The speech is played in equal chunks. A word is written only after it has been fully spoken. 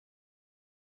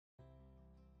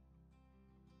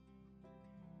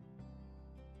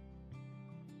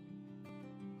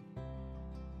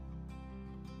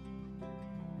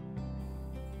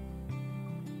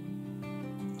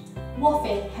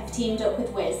Wofi have teamed up with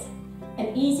Wiz,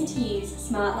 an easy-to-use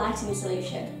smart lighting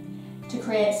solution, to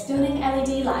create stunning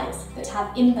LED lights that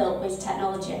have inbuilt Wiz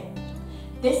technology.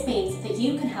 This means that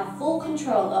you can have full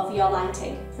control over your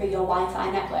lighting through your Wi-Fi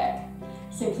network.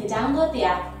 Simply download the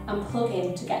app and plug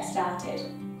in to get started.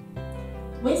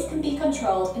 Wiz can be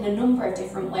controlled in a number of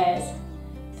different ways,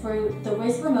 through the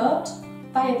Wiz remote,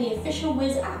 via the official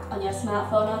Wiz app on your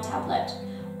smartphone or tablet,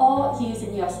 or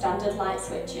using your standard light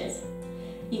switches.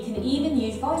 You can even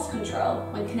use voice control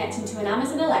when connecting to an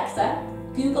Amazon Alexa,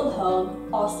 Google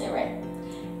Home or Siri.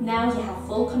 Now you have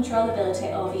full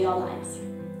controllability over your lights.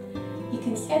 You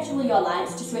can schedule your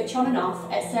lights to switch on and off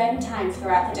at certain times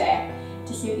throughout the day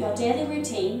to suit your daily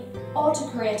routine or to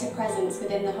create a presence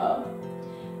within the home.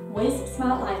 Wiz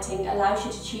Smart Lighting allows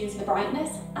you to choose the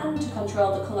brightness and to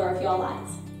control the colour of your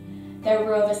lights. There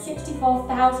are over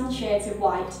 64,000 shades of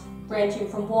white, ranging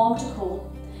from warm to cool,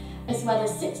 as well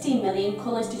as 16 million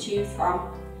colours to choose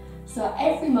from, so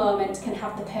every moment can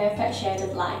have the perfect shade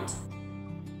of light.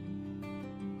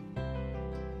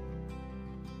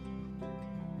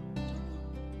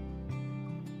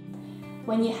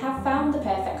 When you have found the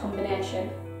perfect combination,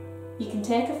 you can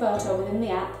take a photo within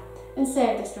the app and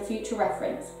save this for future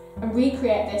reference and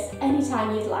recreate this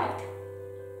anytime you'd like.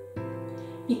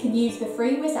 You can use the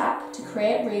free Wiz app to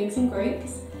create rooms and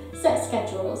groups, set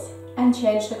schedules and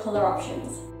change the colour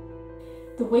options.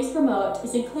 The Wiz remote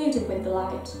is included with the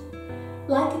light.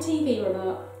 Like a TV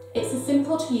remote, it's a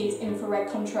simple to use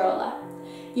infrared controller.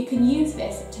 You can use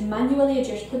this to manually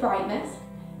adjust the brightness,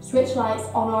 switch lights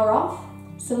on or off,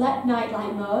 select night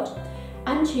light mode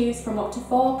and choose from up to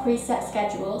 4 preset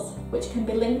schedules which can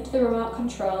be linked to the remote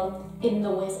control in the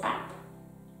Wiz app.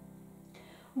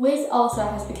 Wiz also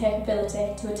has the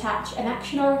capability to attach an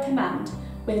action or a command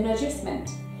with an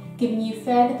adjustment, giving you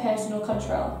further personal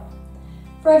control.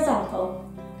 For example,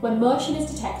 when motion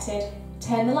is detected,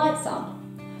 turn the lights on,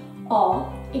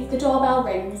 or if the doorbell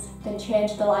rings, then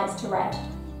change the lights to red.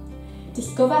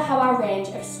 Discover how our range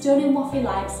of stunning Wofi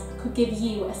lights could give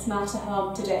you a smarter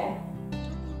home today.